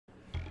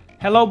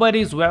Hello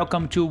buddies,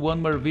 welcome to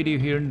one more video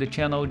here in the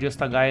channel,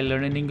 Just a Guy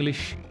Learning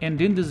English. And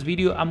in this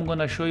video I'm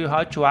gonna show you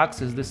how to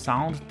access the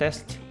sound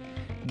test,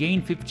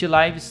 gain 50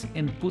 lives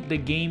and put the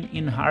game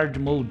in hard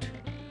mode.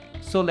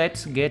 So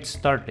let's get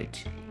started.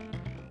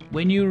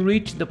 When you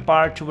reach the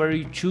part where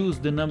you choose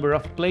the number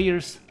of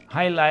players,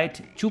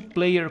 highlight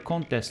 2-player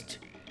contest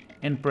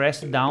and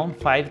press down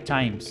 5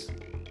 times.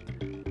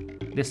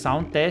 The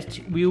sound test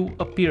will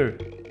appear.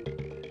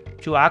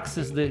 To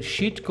access the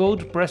cheat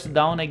code, press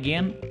down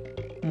again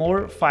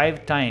more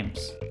 5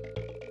 times.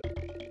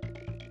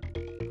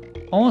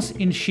 Once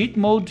in cheat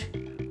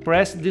mode,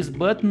 press these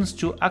buttons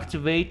to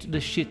activate the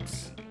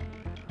cheats.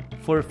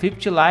 For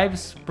 50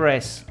 lives,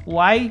 press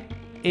Y,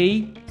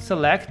 A,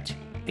 select,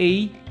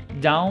 A,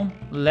 down,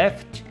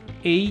 left,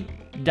 A,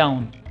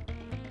 down.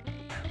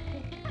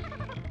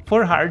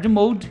 For hard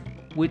mode,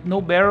 with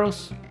no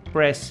barrels,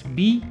 press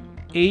B,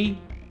 A,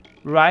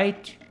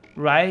 right,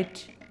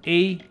 right,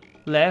 A,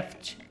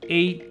 left,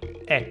 A,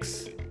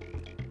 X.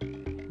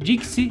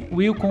 Dixie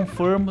will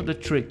confirm the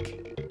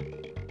trick.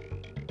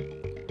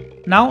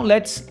 Now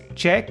let's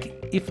check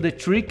if the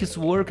trick is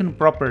working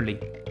properly.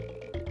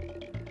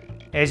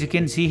 As you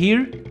can see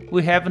here,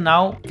 we have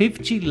now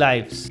 50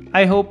 lives.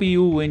 I hope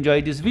you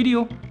enjoyed this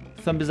video.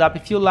 Thumbs up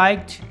if you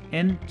liked,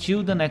 and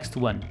till the next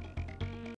one.